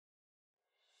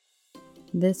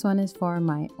This one is for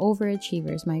my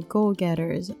overachievers, my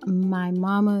go-getters, my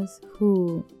mamas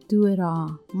who do it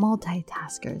all,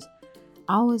 multitaskers,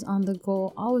 always on the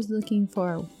go, always looking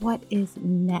for what is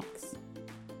next.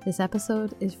 This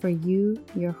episode is for you,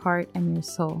 your heart, and your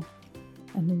soul,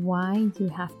 and why you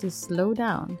have to slow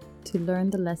down to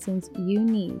learn the lessons you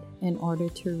need in order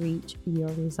to reach your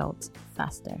results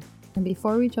faster. And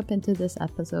before we jump into this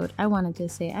episode, I wanted to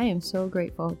say I am so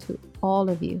grateful to all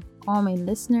of you, all my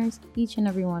listeners, each and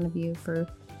every one of you for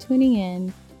tuning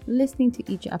in, listening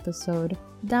to each episode,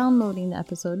 downloading the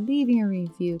episode, leaving a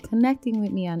review, connecting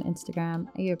with me on Instagram.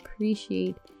 I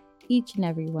appreciate each and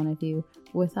every one of you.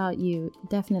 Without you,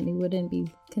 definitely wouldn't be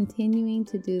continuing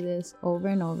to do this over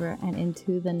and over and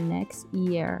into the next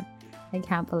year. I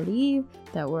can't believe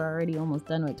that we're already almost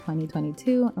done with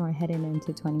 2022 and we're heading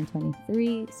into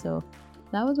 2023. So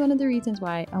that was one of the reasons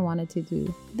why I wanted to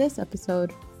do this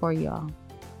episode for y'all,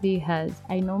 because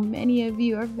I know many of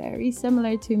you are very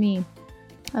similar to me.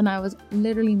 And I was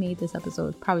literally made this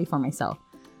episode probably for myself,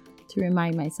 to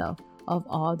remind myself of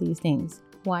all these things,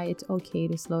 why it's okay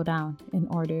to slow down in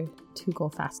order to go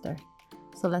faster.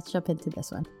 So let's jump into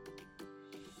this one.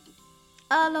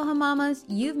 Aloha mamas,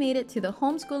 you've made it to the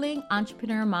Homeschooling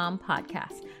Entrepreneur Mom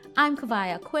podcast. I'm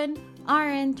Kavaya Quinn,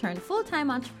 RN turned full-time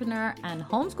entrepreneur and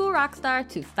homeschool rockstar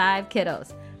to 5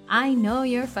 kiddos. I know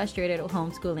you're frustrated with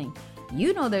homeschooling.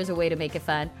 You know there's a way to make it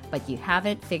fun, but you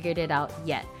haven't figured it out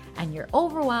yet. And you're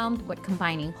overwhelmed with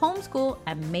combining homeschool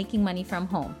and making money from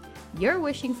home. You're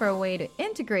wishing for a way to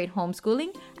integrate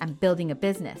homeschooling and building a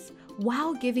business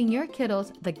while giving your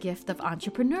kiddos the gift of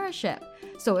entrepreneurship.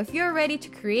 So if you're ready to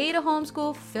create a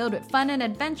homeschool filled with fun and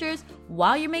adventures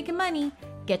while you're making money,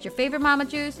 get your favorite mama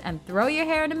juice and throw your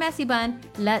hair in a messy bun.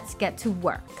 Let's get to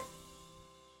work.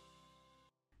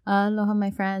 Aloha,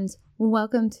 my friends.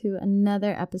 Welcome to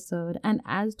another episode. And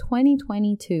as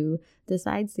 2022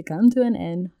 decides to come to an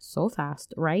end so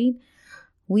fast, right?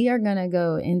 We are going to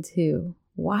go into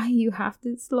why you have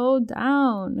to slow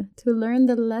down to learn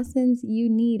the lessons you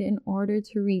need in order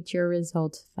to reach your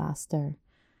results faster.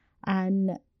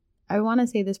 And I want to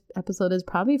say this episode is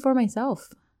probably for myself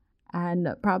and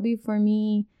probably for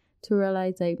me to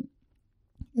realize like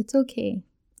it's okay.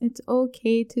 It's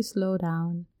okay to slow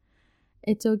down.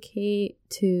 It's okay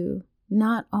to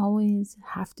not always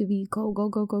have to be go, go,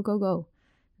 go, go, go, go.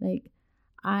 Like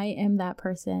I am that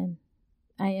person.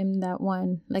 I am that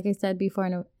one, like I said before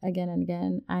and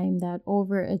again, I am that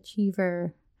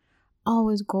overachiever,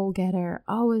 always go-getter,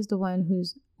 always the one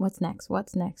who's, what's next?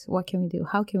 What can we do?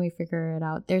 How can we figure it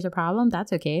out? There's a problem?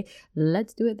 That's okay.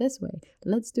 Let's do it this way.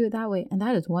 Let's do it that way. And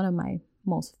that is one of my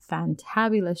most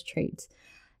fantabulous traits.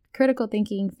 Critical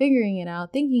thinking, figuring it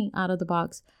out, thinking out of the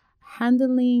box,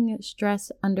 handling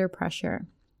stress under pressure,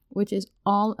 which is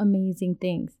all amazing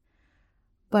things.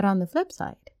 But on the flip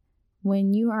side,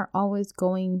 when you are always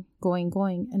going,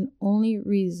 and only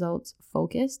results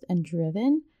focused and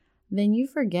driven, then you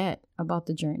forget about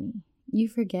the journey. You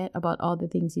forget about all the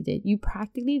things you did. You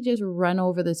practically just run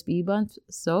over the speed bumps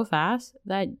so fast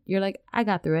that you're like, I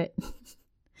got through it.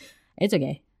 It's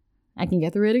okay. I can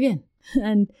get through it again.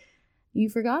 And you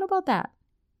forgot about that.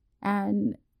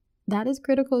 And that is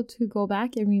critical to go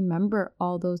back and remember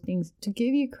all those things, to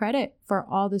give you credit for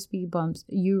all the speed bumps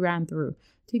you ran through,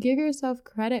 to give yourself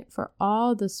credit for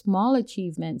all the small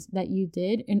achievements that you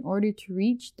did in order to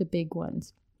reach the big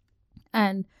ones.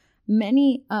 And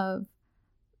many of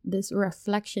this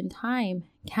reflection time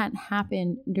can't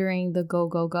happen during the go,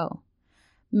 go, go.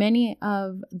 Many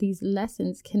of these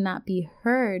lessons cannot be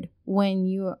heard when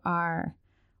you are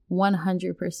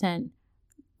 100%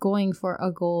 going for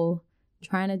a goal,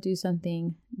 trying to do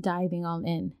something, diving all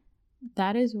in.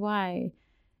 That is why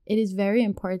it is very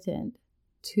important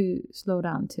to slow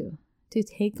down to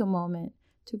take a moment,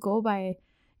 to go by,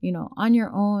 on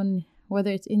your own,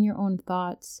 whether it's in your own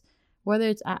thoughts, whether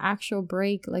it's an actual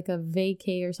break, like a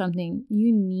vacay or something,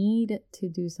 you need to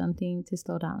do something to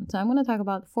slow down. So I'm going to talk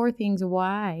about 4 things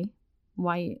why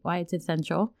it's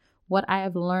essential, what I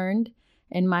have learned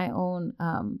in my own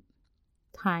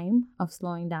time of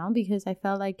slowing down, because I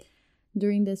felt like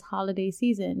during this holiday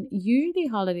season, usually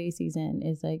holiday season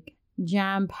is like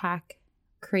jam-packed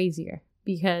crazier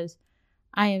because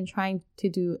I am trying to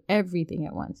do everything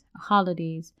at once.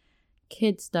 Holidays,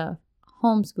 kid stuff,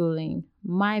 homeschooling,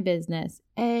 my business,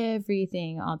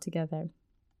 everything all together.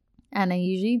 And I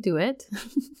usually do it,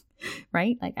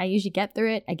 right? Like I usually get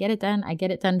through it. I get it done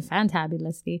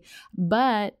fantabulously.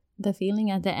 But the feeling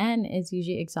at the end is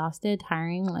usually exhausted,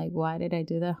 tiring. Like, why did I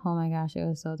do that? Oh my gosh, it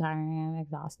was so tiring. I'm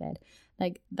exhausted.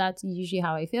 Like that's usually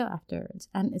how I feel afterwards.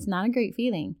 And it's not a great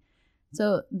feeling.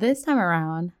 So this time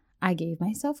around, I gave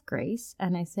myself grace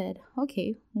and I said,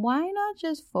 okay, why not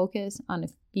just focus on a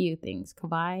few things,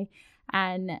 Kawai,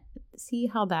 and see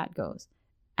how that goes.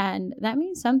 And that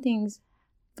means some things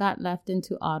got left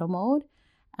into auto mode,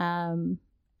 and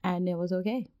it was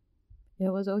okay. It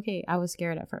was okay. I was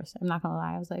scared at first. I'm not gonna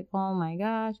lie. I was like, oh my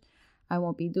gosh, I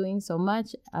won't be doing so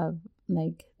much of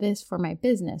like this for my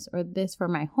business or this for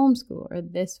my homeschool or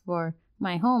this for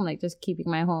my home, like just keeping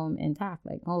my home intact.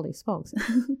 Like, holy smokes.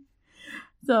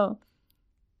 So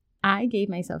I gave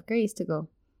myself grace to go,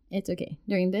 it's okay.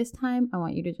 During this time, I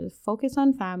want you to just focus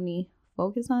on family,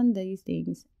 focus on these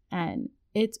things, and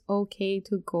it's okay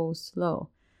to go slow.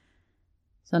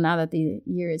 So now that the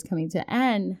year is coming to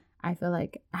end, I feel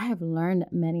like I have learned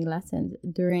many lessons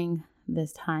during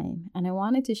this time, and I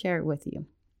wanted to share it with you.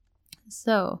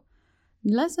 So,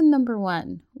 lesson number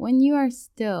 1, when you are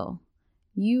still,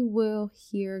 you will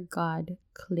hear God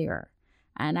clearer.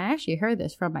 And I actually heard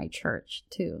this from my church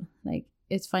too. Like,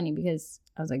 it's funny because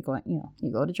I was like going,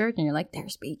 you go to church and you're like, they're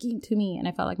speaking to me. And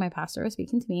I felt like my pastor was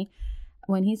speaking to me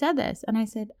when he said this. And I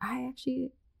said, I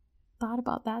actually thought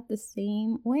about that the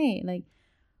same way. Like,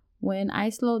 when I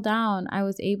slowed down, I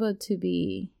was able to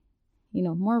be,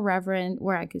 more reverent,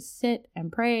 where I could sit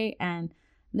and pray and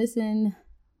listen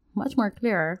much more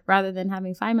clearer rather than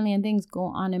having 5 million things go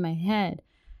on in my head.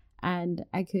 And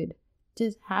I could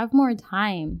just have more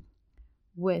time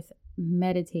with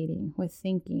meditating, with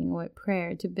thinking, with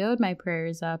prayer, to build my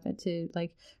prayers up and to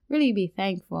like really be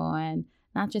thankful and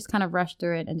not just kind of rush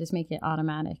through it and just make it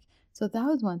automatic. So that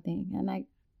was one thing. And I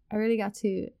really got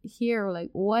to hear like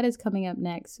what is coming up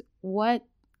next, what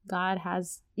God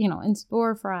has, in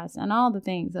store for us and all the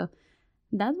things. So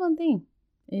that's one thing.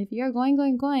 If you're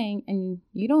going and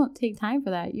you don't take time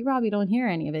for that, you probably don't hear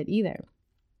any of it either.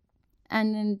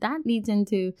 And then that leads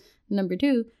into number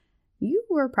 2. You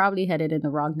were probably headed in the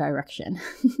wrong direction.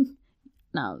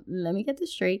 Now, let me get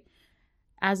this straight.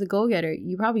 As a go-getter,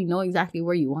 you probably know exactly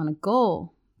where you want to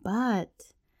go, but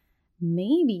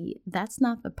maybe that's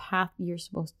not the path you're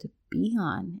supposed to be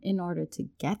on in order to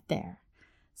get there.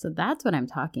 So that's what I'm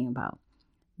talking about.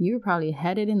 You were probably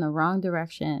headed in the wrong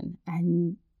direction,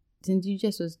 and since you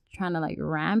just was trying to like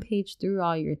rampage through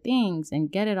all your things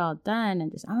and get it all done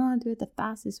and just, I want to do it the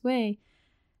fastest way,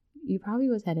 you probably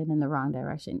was headed in the wrong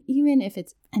direction. Even if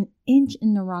it's an inch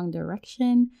in the wrong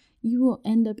direction, you will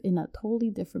end up in a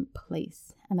totally different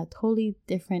place and a totally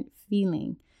different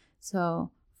feeling.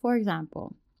 So, for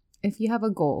example, if you have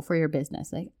a goal for your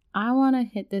business, like I want to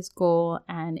hit this goal,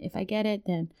 and if I get it,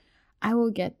 then I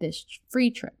will get this free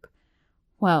trip.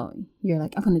 Well, you're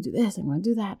like, I'm going to do this, I'm going to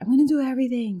do that, I'm going to do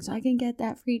everything so I can get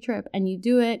that free trip. And you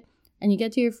do it and you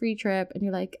get to your free trip and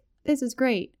you're like, this is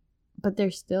great. But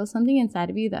there's still something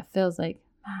inside of you that feels like,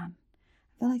 man,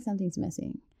 I feel like something's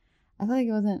missing. I feel like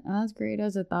it wasn't as great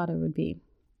as I thought it would be.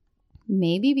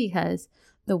 Maybe because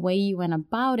the way you went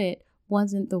about it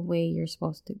wasn't the way you're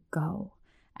supposed to go.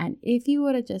 And if you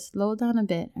would have just slowed down a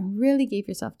bit and really gave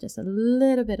yourself just a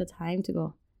little bit of time to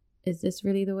go, is this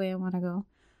really the way I want to go?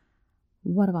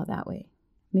 What about that way?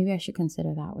 Maybe I should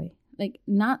consider that way. Like,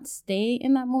 not stay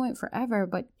in that moment forever,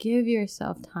 but give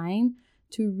yourself time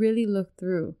to really look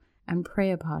through and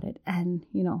pray about it and,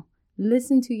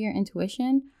 listen to your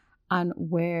intuition on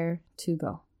where to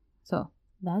go. So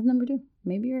that's number 2.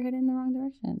 Maybe you're heading in the wrong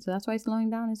direction. So that's why slowing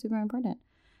down is super important.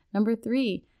 Number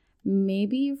 3,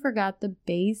 maybe you forgot the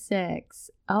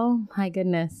basics. Oh my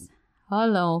goodness.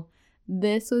 Hello.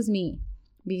 This was me,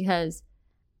 because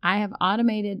I have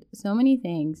automated so many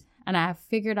things and I have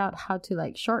figured out how to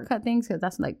like shortcut things, because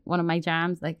that's like one of my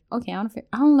jams. Like, okay, I want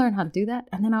to learn how to do that,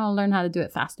 and then I'll learn how to do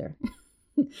it faster.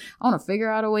 I want to figure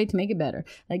out a way to make it better.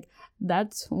 Like,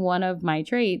 that's one of my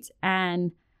traits.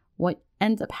 And what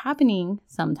ends up happening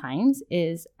sometimes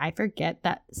is I forget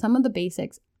that some of the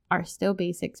basics are still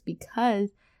basics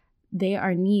because they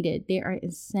are needed. They are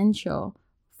essential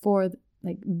for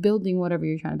like building whatever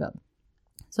you're trying to build.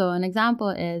 So an example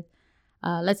is,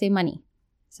 let's say money.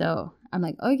 So I'm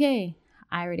like, okay,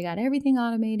 I already got everything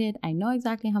automated. I know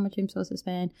exactly how much I'm supposed to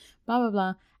spend, blah, blah,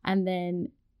 blah. And then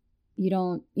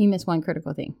you miss one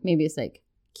critical thing. Maybe it's like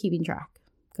keeping track,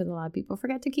 because a lot of people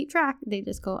forget to keep track. They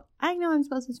just go, I know I'm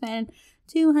supposed to spend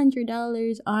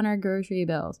 $200 on our grocery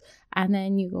bills. And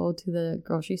then you go to the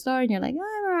grocery store and you're like,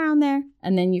 oh, I'm around there.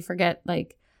 And then you forget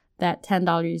like that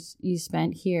 $10 you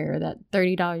spent here, that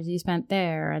 $30 you spent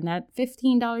there, and that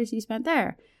 $15 you spent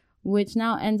there, which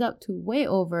now ends up to way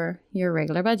over your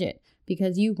regular budget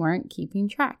because you weren't keeping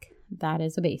track. That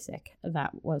is a basic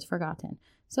that was forgotten.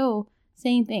 So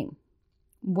same thing,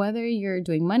 whether you're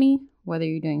doing money, whether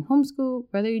you're doing homeschool,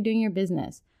 whether you're doing your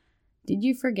business, did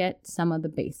you forget some of the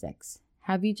basics?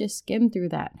 Have you just skimmed through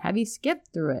that? Have you skipped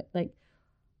through it? Like,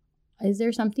 is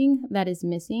there something that is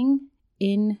missing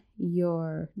in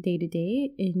your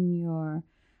day-to-day, in your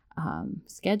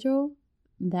schedule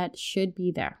that should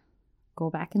be there? Go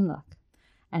back and look.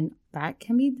 And that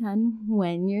can be done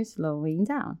when you're slowing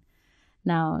down.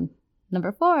 Now,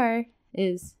 number 4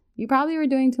 is you probably were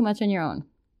doing too much on your own.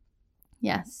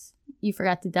 Yes, you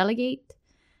forgot to delegate,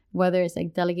 whether it's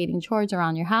like delegating chores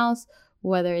around your house,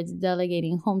 whether it's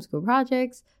delegating homeschool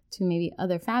projects to maybe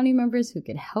other family members who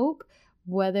could help,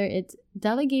 whether it's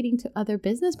delegating to other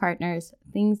business partners,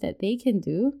 things that they can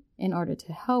do in order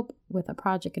to help with a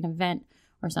project, an event,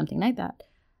 or something like that.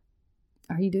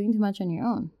 Are you doing too much on your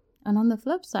own? And on the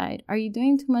flip side, are you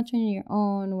doing too much on your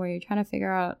own where you're trying to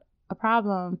figure out a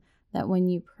problem that when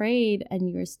you prayed and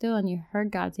you were still and you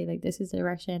heard God say, like, this is the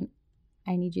direction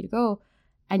I need you to go,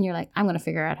 and you're like, I'm going to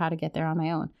figure out how to get there on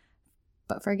my own.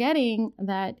 But forgetting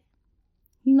that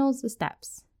He knows the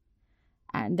steps.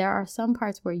 And there are some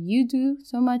parts where you do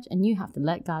so much and you have to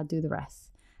let God do the rest.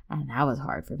 And that was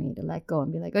hard for me to let go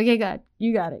and be like, okay, God,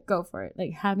 you got it. Go for it.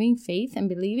 Like, having faith and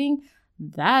believing,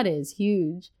 that is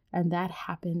huge. And that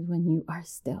happens when you are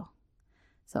still.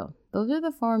 So those are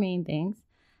the 4 main things.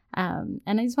 And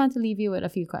I just want to leave you with a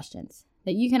few questions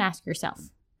that you can ask yourself.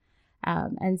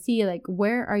 And see, like,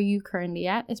 where are you currently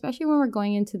at, especially when we're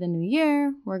going into the new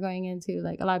year. We're going into,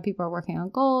 like, a lot of people are working on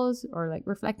goals or like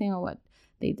reflecting on what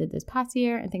they did this past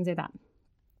year and things like that.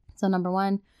 So number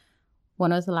 1,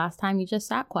 when was the last time you just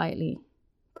sat quietly,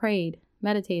 prayed,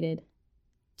 meditated,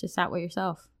 just sat with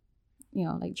yourself,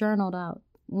 like journaled out?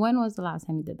 When was the last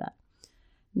time you did that?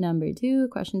 Number 2,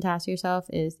 question to ask yourself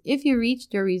is, if you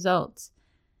reached your results,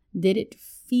 did it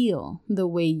feel the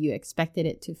way you expected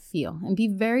it to feel? And be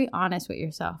very honest with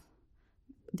yourself.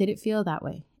 Did it feel that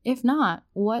way? If not,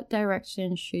 what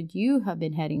direction should you have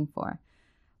been heading for?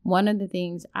 One of the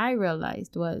things I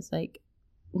realized was, like,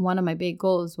 one of my big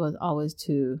goals was always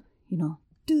to,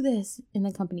 do this in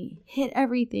the company, hit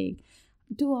everything,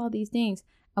 do all these things.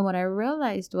 And what I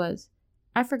realized was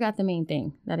I forgot the main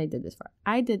thing that I did this for.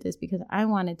 I did this because I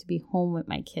wanted to be home with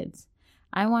my kids.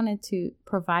 I wanted to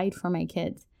provide for my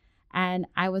kids. And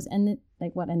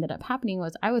what ended up happening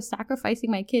was I was sacrificing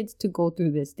my kids to go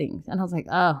through these things. And I was like,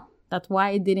 oh, that's why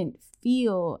it didn't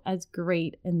feel as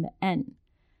great in the end.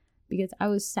 Because I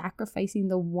was sacrificing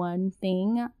the one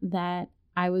thing that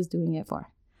I was doing it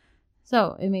for.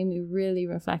 So it made me really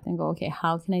reflect and go, okay,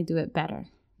 how can I do it better?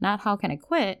 Not how can I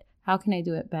quit? How can I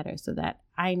do it better so that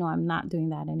I know I'm not doing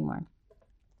that anymore?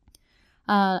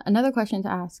 Another question to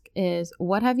ask is,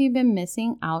 what have you been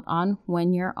missing out on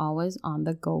when you're always on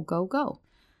the go, go, go?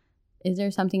 Is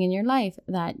there something in your life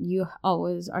that you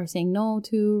always are saying no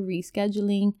to,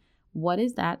 rescheduling? What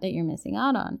is that you're missing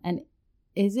out on? And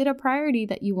is it a priority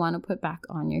that you want to put back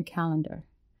on your calendar?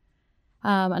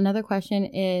 Another question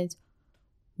is,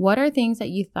 what are things that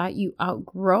you thought you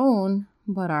outgrown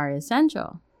but are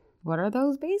essential? What are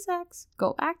those basics?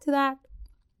 Go back to that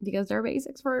because they're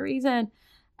basics for a reason.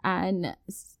 And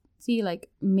see, like,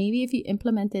 maybe if you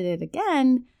implemented it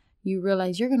again, you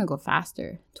realize you're going to go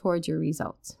faster towards your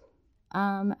results.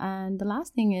 And the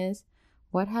last thing is,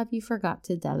 what have you forgot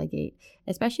to delegate?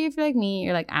 Especially if you're like me,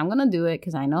 you're like, I'm going to do it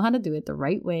because I know how to do it the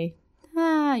right way.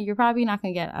 You're probably not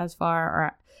going to get as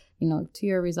far or, to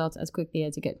your results as quickly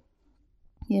as you could.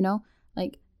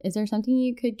 Like, is there something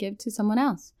you could give to someone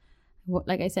else?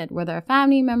 Like I said, whether a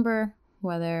family member,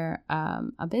 whether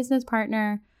a business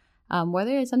partner,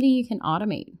 whether it's something you can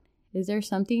automate. Is there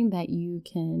something that you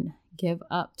can give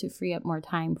up to free up more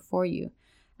time for you?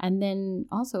 And then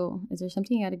also, is there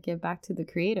something you got to give back to the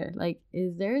creator? Like,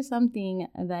 is there something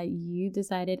that you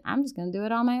decided, I'm just going to do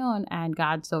it on my own? And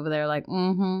God's over there like,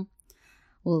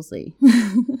 we'll see.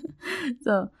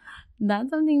 So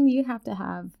that's something you have to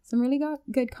have some really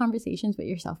good conversations with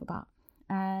yourself about.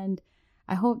 And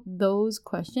I hope those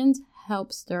questions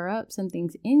help stir up some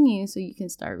things in you so you can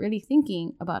start really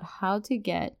thinking about how to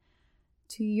get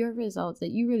to your results that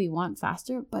you really want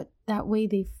faster, but that way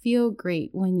they feel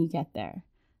great when you get there.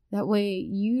 That way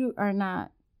you are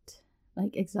not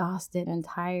like exhausted and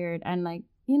tired and like,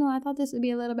 I thought this would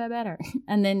be a little bit better.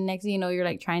 And then next thing you know, you're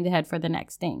like trying to head for the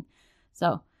next thing.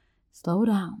 So slow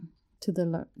down to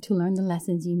learn the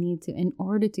lessons you need to in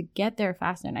order to get there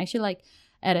faster. And I should like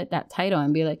edit that title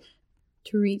and be like,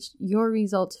 to reach your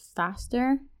results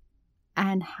faster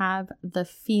and have the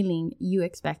feeling you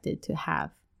expected to have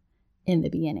in the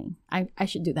beginning. I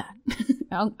should do that.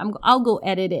 I'll go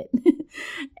edit it.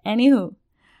 Anywho,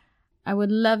 I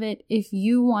would love it if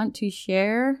you want to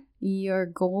share your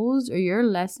goals or your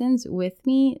lessons with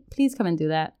me, please come and do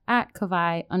that at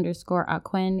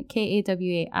Kawai_Ahquin,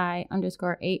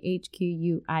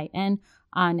 KAWAI_AHQUIN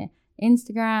on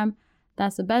Instagram.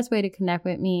 That's the best way to connect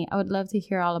with me. I would love to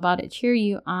hear all about it, cheer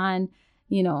you on,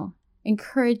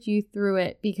 encourage you through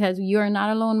it, because you are not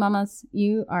alone, mamas.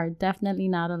 You are definitely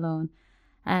not alone.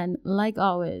 And like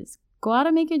always, go out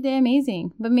and make your day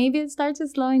amazing, but maybe it starts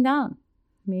with slowing down.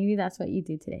 Maybe that's what you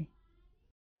do today.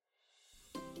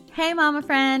 Hey, mama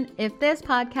friend, if this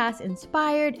podcast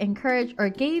inspired, encouraged, or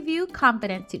gave you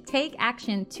confidence to take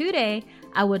action today,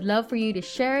 I would love for you to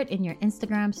share it in your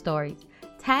Instagram stories.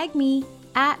 Tag me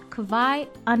at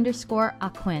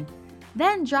Kawai_Ahquin.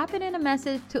 Then drop it in a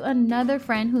message to another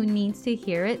friend who needs to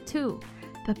hear it too.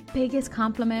 The biggest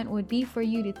compliment would be for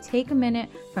you to take a minute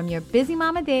from your busy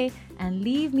mama day and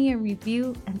leave me a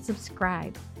review and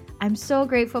subscribe. I'm so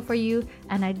grateful for you,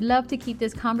 and I'd love to keep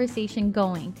this conversation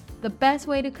going. The best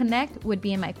way to connect would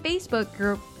be in my Facebook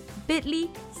group,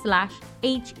 bit.ly/HEM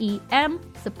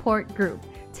support group.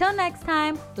 Till next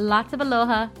time, lots of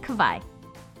aloha, Kawai.